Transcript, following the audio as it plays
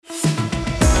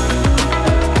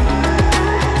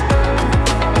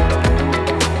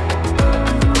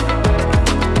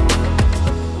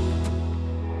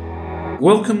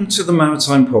Welcome to the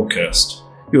Maritime Podcast.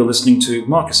 You're listening to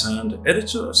Marcus Hand,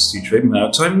 editor of Seatrade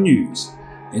Maritime News.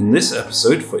 In this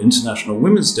episode for International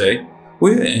Women's Day,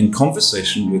 we're in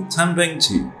conversation with Tan Beng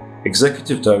Tee,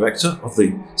 Executive Director of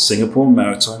the Singapore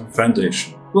Maritime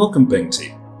Foundation. Welcome, Beng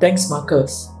Tee. Thanks,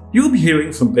 Marcus. You'll be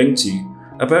hearing from Beng Tee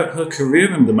about her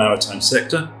career in the maritime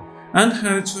sector and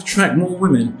how to attract more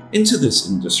women into this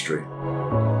industry.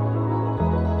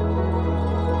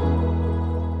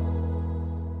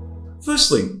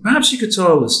 Firstly, perhaps you could tell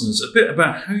our listeners a bit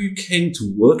about how you came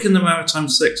to work in the maritime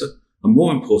sector and,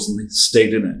 more importantly,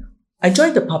 stayed in it. I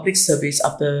joined the public service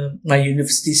after my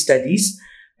university studies,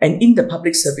 and in the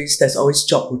public service, there's always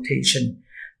job rotation.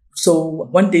 So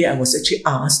one day I was actually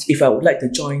asked if I would like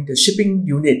to join the shipping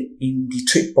unit in the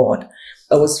trade board.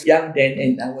 I was young then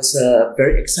and I was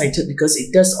very excited because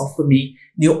it does offer me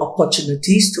new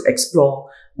opportunities to explore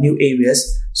new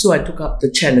areas. So I took up the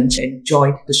challenge and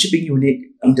joined the shipping unit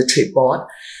in the trade board.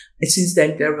 And since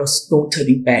then, there was no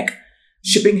turning back.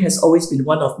 Shipping has always been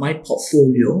one of my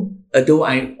portfolio, although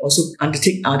I also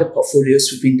undertake other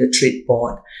portfolios within the trade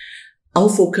board. Our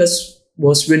focus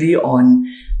was really on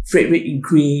freight rate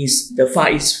increase, the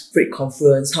Far East Freight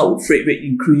Conference, how would freight rate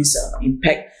increase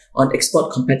impact on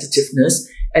export competitiveness,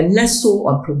 and less so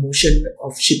on promotion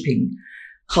of shipping.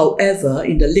 However,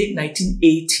 in the late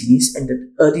 1980s and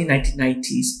the early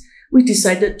 1990s, we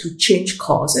decided to change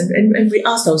course and we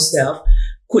asked ourselves,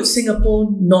 could Singapore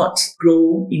not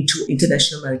grow into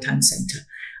International Maritime Centre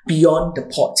beyond the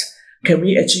port? Can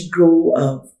we actually grow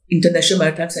an International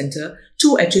Maritime Centre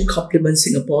to actually complement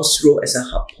Singapore's role as a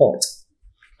hub port?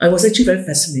 I was actually very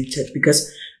fascinated because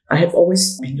I have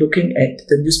always been looking at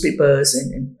the newspapers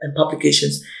and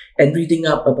publications and reading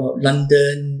up about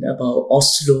London, about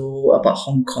Oslo, about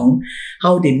Hong Kong,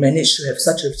 how they managed to have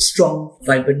such a strong,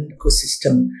 vibrant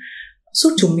ecosystem.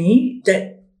 So to me,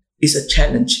 that is a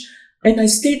challenge. And I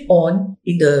stayed on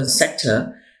in the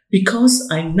sector because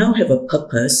I now have a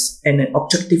purpose and an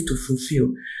objective to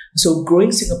fulfill. So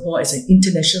growing Singapore as an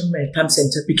international maritime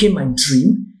centre became my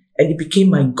dream. And it became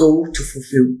my goal to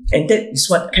fulfill. And that is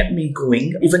what kept me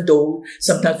going, even though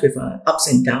sometimes with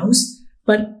ups and downs.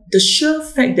 But the sheer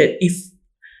fact that if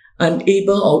I'm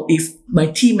able, or if my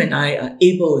team and I are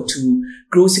able to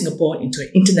grow Singapore into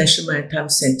an international maritime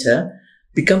centre,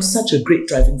 becomes such a great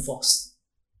driving force.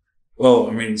 Well,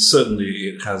 I mean, certainly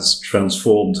it has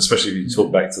transformed, especially if you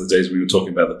talk back to the days we were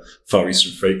talking about the Far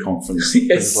Eastern Freight Conference and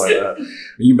Yes. things like that.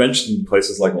 You mentioned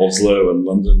places like Oslo and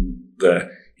London there.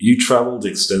 You travelled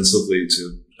extensively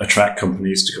to attract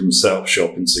companies to come and set up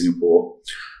shop in Singapore,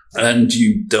 and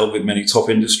you dealt with many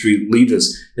top industry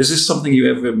leaders. Is this something you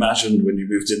ever imagined when you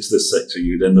moved into this sector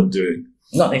you'd end up doing?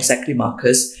 Not exactly,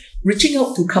 Marcus. Reaching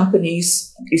out to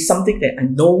companies is something that I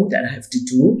know that I have to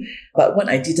do, but what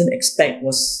I didn't expect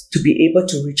was to be able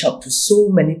to reach out to so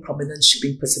many prominent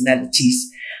shipping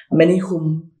personalities, many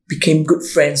whom became good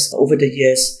friends over the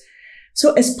years.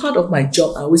 So as part of my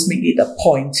job, I always make it a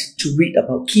point to read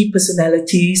about key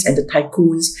personalities and the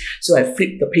tycoons. So I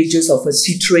flip the pages of a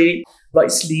Seatrade,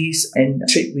 Lloyd's List and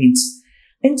Tradewinds.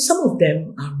 And some of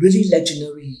them are really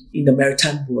legendary in the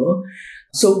maritime world.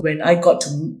 So when I got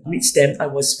to meet them, I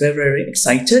was very, very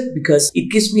excited because it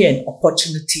gives me an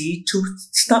opportunity to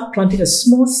start planting a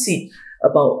small seed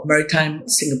about maritime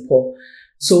Singapore.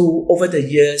 So over the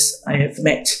years, I have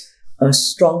met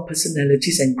strong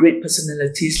personalities and great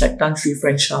personalities like Tan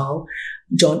Frank Shaw,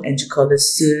 John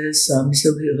Angelicolis,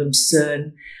 Mr.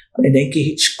 Williamson, and then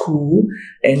K.H. Koo,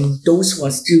 and those who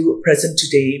are still present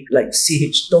today like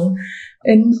C.H. Dong.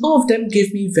 And all of them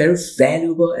gave me very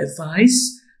valuable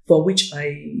advice for which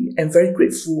I am very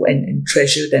grateful and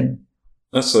treasure them.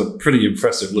 That's a pretty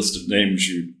impressive list of names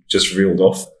you just reeled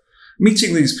off.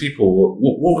 Meeting these people,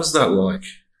 what was that like?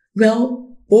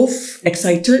 Well, both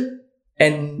excited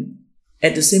and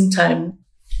at the same time,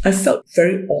 I felt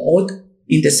very awed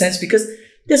in the sense because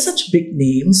they're such big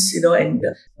names, and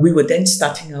we were then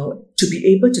starting out. To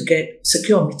be able to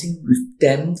secure a meeting with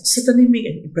them certainly made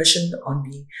an impression on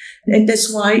me. And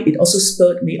that's why it also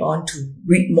spurred me on to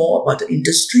read more about the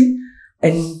industry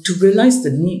and to realize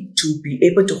the need to be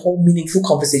able to hold meaningful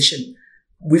conversation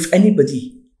with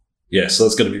anybody. Yeah, so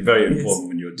that's going to be very important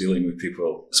when you're dealing with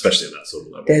people, especially at that sort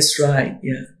of level. That's right,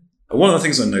 yeah. One of the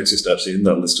things I noticed actually in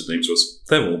that list of names was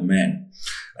they're all men.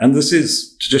 And this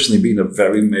is traditionally been a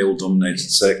very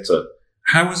male-dominated sector.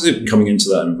 How is it coming into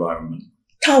that environment?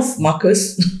 Tough,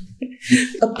 Marcus.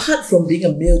 Apart from being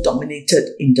a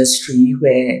male-dominated industry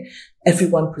where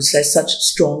everyone possesses such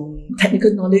strong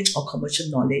technical knowledge or commercial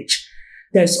knowledge,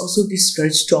 there's also this very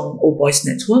strong old boys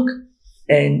network.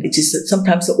 And it is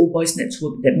sometimes the old boys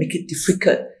network that make it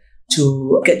difficult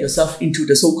to get yourself into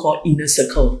the so-called inner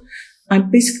circle. I'm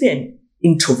basically an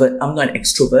introvert. I'm not an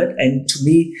extrovert. And to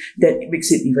me, that makes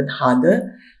it even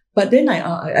harder. But then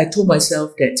I told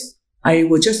myself that I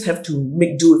will just have to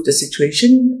make do with the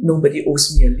situation. Nobody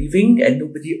owes me a living and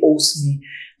nobody owes me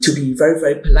to be very,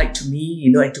 very polite to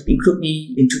me, and to include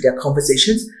me into their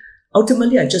conversations.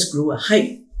 Ultimately, I just grew a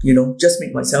height, just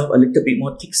make myself a little bit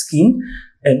more thick-skinned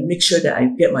and make sure that I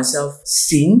get myself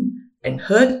seen and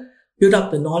heard, build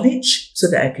up the knowledge so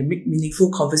that I can make meaningful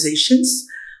conversations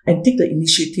and take the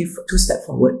initiative to step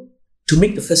forward, to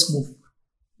make the first move.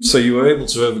 So you were able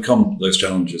to overcome those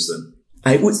challenges then?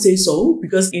 I would say so,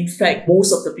 because in fact,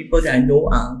 most of the people that I know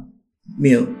are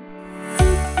male.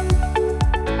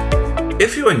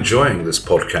 If you're enjoying this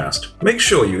podcast, make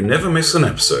sure you never miss an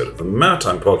episode of the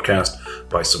Maritime Podcast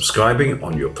by subscribing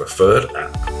on your preferred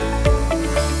app.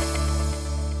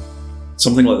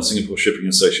 Something like the Singapore Shipping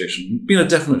Association has been a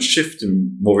definite shift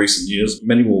in more recent years,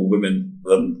 many more women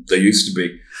than there used to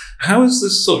be. How has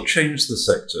this sort of changed the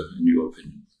sector, in your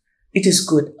opinion? It is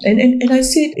good. And I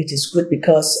said it is good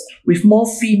because with more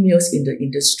females in the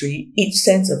industry, it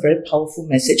sends a very powerful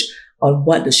message on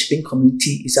what the shipping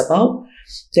community is about.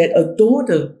 That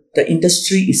although the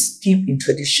industry is steeped in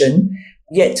tradition,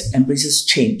 yet embraces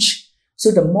change.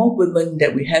 So the more women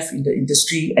that we have in the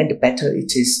industry, and the better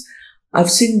it is. I've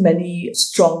seen many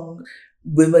strong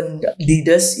women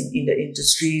leaders in the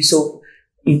industry. So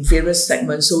in various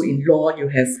segments, so in law, you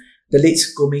have the late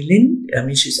Goh Mei Lin.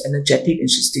 She's energetic and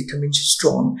she's determined, she's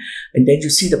strong. And then you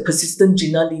see the persistent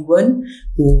Gina Lee Wen,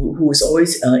 who is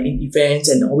always in events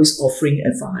and always offering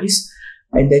advice.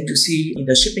 And then you see in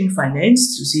the shipping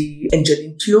finance, you see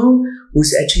Angeline Teo,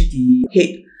 who's actually the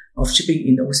head of shipping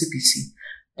in the OCBC.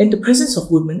 And the presence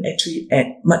of women actually add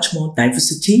much more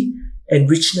diversity and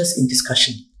richness in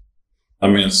discussion.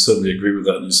 I certainly agree with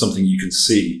that. And it's something you can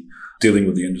see dealing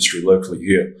with the industry locally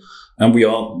here. And we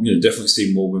are definitely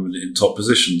seeing more women in top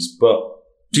positions. But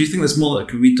do you think there's more that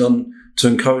can be done to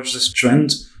encourage this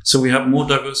trend so we have more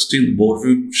diversity in the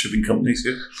boardroom of shipping companies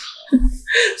here?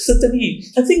 Certainly.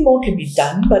 I think more can be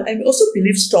done, but I also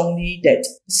believe strongly that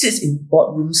seats in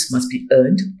boardrooms must be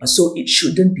earned. So it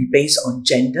shouldn't be based on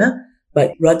gender,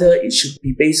 but rather it should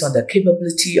be based on the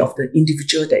capability of the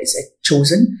individual that is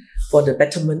chosen for the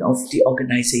betterment of the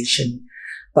organization.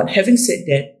 But having said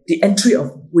that, the entry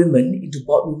of women into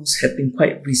boardrooms have been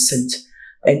quite recent,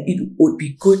 and it would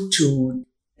be good to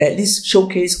at least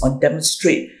showcase or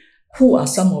demonstrate who are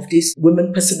some of these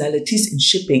women personalities in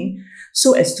shipping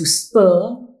so as to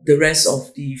spur the rest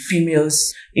of the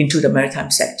females into the maritime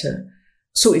sector.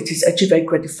 So it is actually very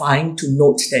gratifying to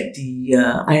note that the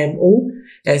IMO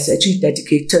has actually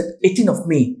dedicated 18th of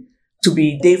May to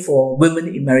be Day for Women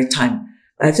in Maritime.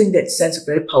 I think that sends a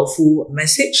very powerful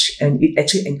message, and it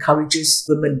actually encourages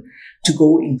women to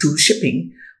go into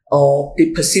shipping, or they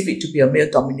perceive it to be a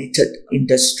male-dominated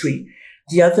industry.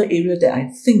 The other area that I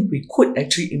think we could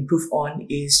actually improve on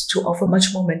is to offer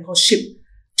much more mentorship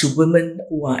to women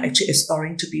who are actually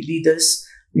aspiring to be leaders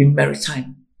in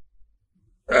maritime.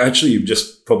 Actually, you've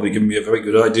just probably given me a very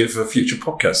good idea for a future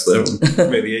podcast there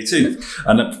on May the 18th,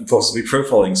 and possibly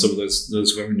profiling some of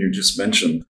those women you just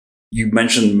mentioned. You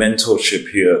mentioned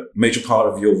mentorship here. A major part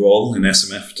of your role in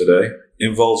SMF today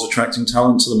involves attracting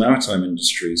talent to the maritime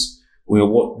industries.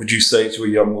 What would you say to a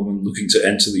young woman looking to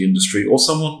enter the industry, or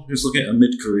someone who's looking at a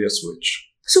mid-career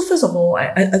switch? So first of all,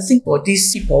 I think for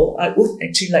these people, I would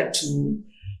actually like to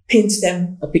paint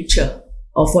them a picture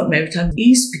of what maritime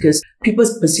is, because people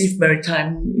perceive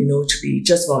maritime, to be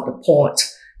just about the port,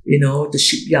 the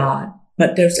shipyard.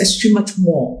 But there's actually much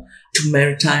more to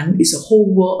maritime. It's a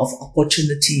whole world of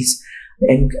opportunities,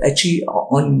 and actually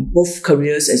on both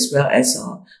careers as well as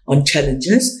on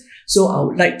challenges. So I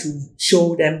would like to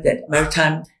show them that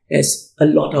maritime has a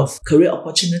lot of career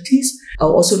opportunities. I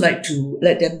would also like to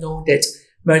let them know that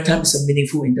maritime is a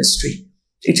meaningful industry.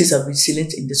 It is a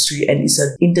resilient industry, and it's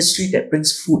an industry that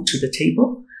brings food to the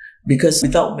table, because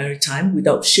without maritime,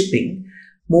 without shipping,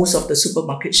 most of the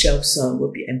supermarket shelves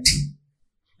will be empty.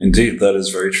 Indeed, that is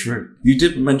very true. You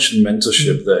did mention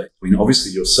mentorship there.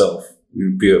 Obviously yourself,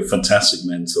 you'd be a fantastic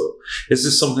mentor. Is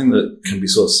this something that can be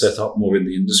sort of set up more in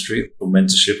the industry for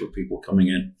mentorship of people coming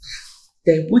in?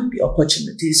 There would be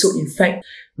opportunities. So in fact,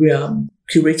 we are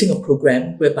curating a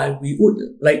program whereby we would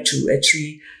like to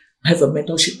actually have a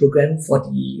mentorship program for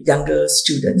the younger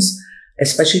students,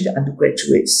 especially the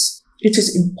undergraduates. It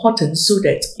is important so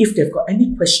that if they've got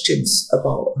any questions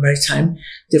about maritime,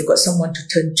 they've got someone to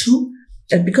turn to.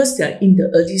 And because they are in the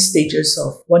early stages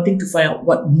of wanting to find out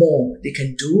what more they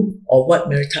can do or what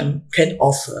maritime can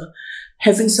offer,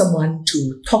 having someone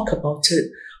to talk about it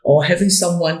or having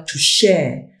someone to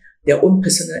share their own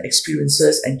personal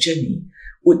experiences and journey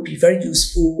would be very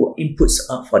useful inputs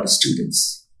for the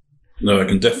students. No, I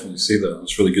can definitely see that.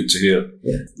 That's really good to hear.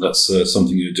 Yeah. That's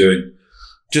something you're doing.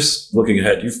 Just looking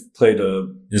ahead, you've played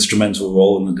an instrumental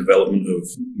role in the development of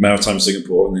Maritime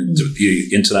Singapore and the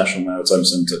International Maritime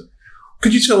Centre.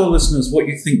 Could you tell our listeners what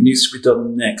you think needs to be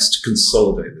done next to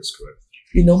consolidate this growth?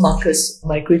 Marcus,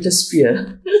 my greatest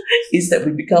fear is that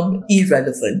we become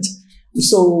irrelevant.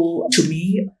 So to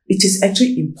me, it is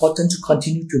actually important to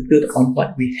continue to build on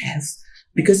what we have,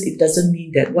 because it doesn't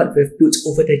mean that what we've built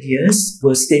over the years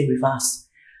will stay with us.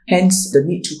 Hence, the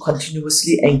need to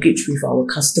continuously engage with our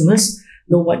customers,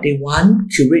 know what they want,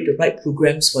 curate the right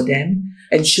programs for them,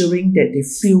 ensuring that they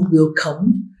feel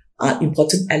welcome are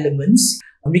important elements,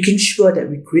 making sure that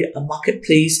we create a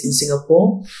marketplace in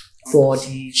Singapore for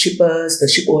the shippers, the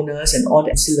ship owners, and all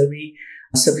the ancillary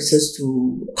services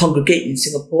to congregate in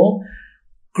Singapore.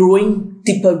 Growing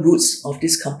deeper roots of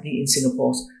this company in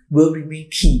Singapore will remain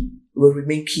key,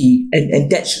 and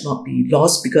that should not be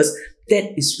lost, because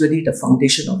that is really the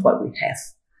foundation of what we have.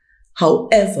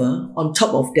 However, on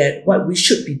top of that, what we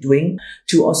should be doing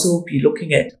to also be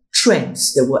looking at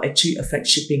trends that will actually affect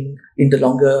shipping in the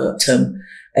longer term.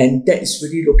 And that is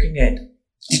really looking at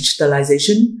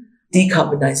digitalization,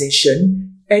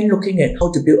 decarbonization, and looking at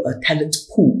how to build a talent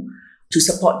pool to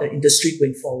support the industry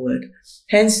going forward.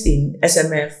 Hence, in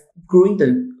SMF, growing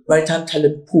the maritime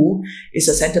talent pool is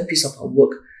a centerpiece of our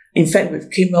work. In fact, we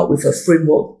came out with a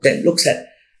framework that looks at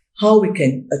how we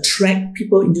can attract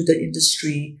people into the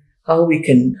industry, how we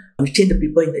can retain the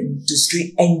people in the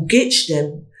industry, engage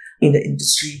them in the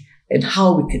industry, and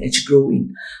how we can actually grow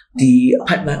in the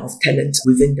pipeline of talent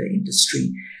within the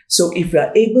industry. So if we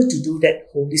are able to do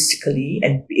that holistically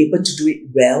and be able to do it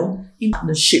well in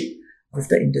partnership with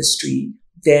the industry,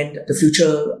 then the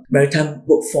future maritime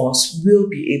workforce will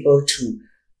be able to,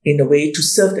 in a way, to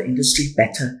serve the industry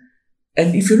better.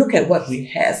 And if you look at what we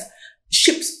have,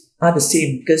 ships are the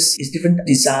same because it's different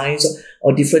designs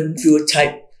or different fuel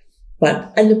type,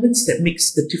 but elements that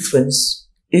makes the difference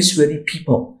is really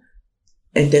people.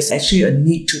 And there's actually a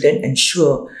need to then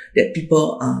ensure that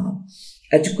people are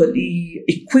adequately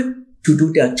equipped to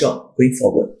do their job going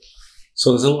forward.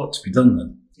 So there's a lot to be done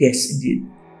then. Yes, indeed.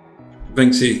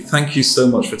 Beng Tee, thank you so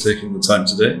much for taking the time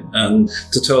today and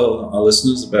to tell our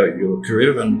listeners about your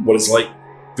career and what it's like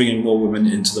bringing more women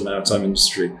into the maritime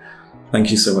industry.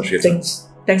 Thank you so much for your time.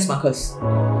 Thanks, Marcus.